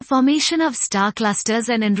Formation of star clusters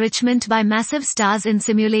and enrichment by massive stars in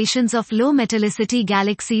simulations of low-metallicity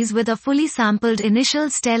galaxies with a fully sampled initial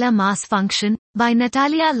stellar mass function, by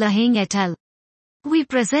Natalia Lahing et al. We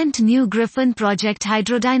present new Griffin project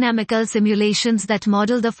hydrodynamical simulations that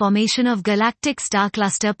model the formation of galactic star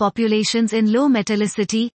cluster populations in low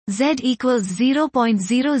metallicity, Z equals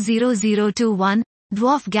 0.00021,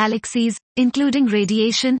 dwarf galaxies, including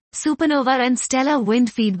radiation, supernova and stellar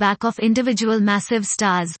wind feedback of individual massive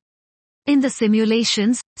stars. In the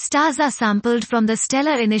simulations, stars are sampled from the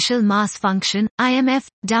stellar initial mass function, IMF,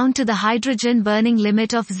 down to the hydrogen burning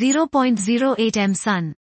limit of 0.08 m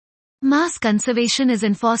Sun. Mass conservation is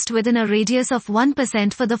enforced within a radius of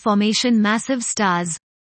 1% for the formation massive stars.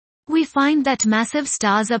 We find that massive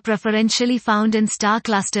stars are preferentially found in star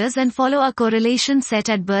clusters and follow a correlation set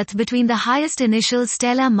at birth between the highest initial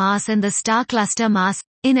stellar mass and the star cluster mass,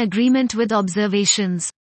 in agreement with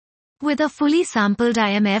observations. With a fully sampled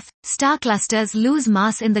IMF, star clusters lose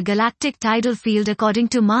mass in the galactic tidal field according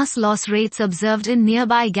to mass loss rates observed in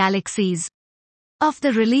nearby galaxies. Of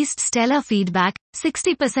the released stellar feedback,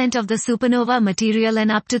 60% of the supernova material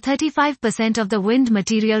and up to 35% of the wind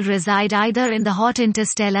material reside either in the hot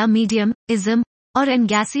interstellar medium, ISM, or in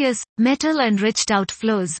gaseous, metal-enriched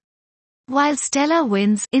outflows. While stellar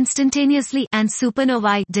winds instantaneously and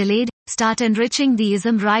supernovae delayed start enriching the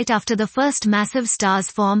ISM right after the first massive stars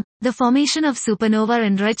form, the formation of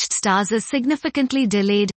supernova-enriched stars is significantly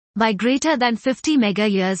delayed, by greater than 50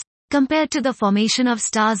 megayears, compared to the formation of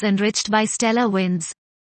stars enriched by stellar winds.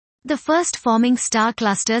 The first forming star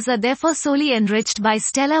clusters are therefore solely enriched by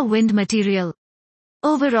stellar wind material.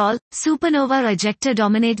 Overall, supernova ejecta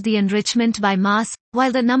dominate the enrichment by mass,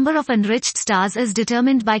 while the number of enriched stars is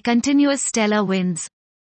determined by continuous stellar winds.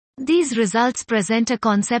 These results present a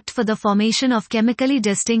concept for the formation of chemically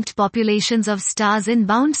distinct populations of stars in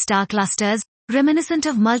bound star clusters, reminiscent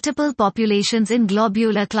of multiple populations in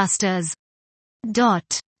globular clusters.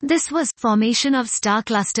 This was formation of star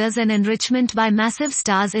clusters and enrichment by massive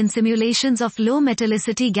stars in simulations of low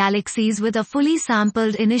metallicity galaxies with a fully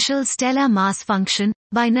sampled initial stellar mass function,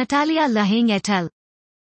 by Natalia Lahing et al.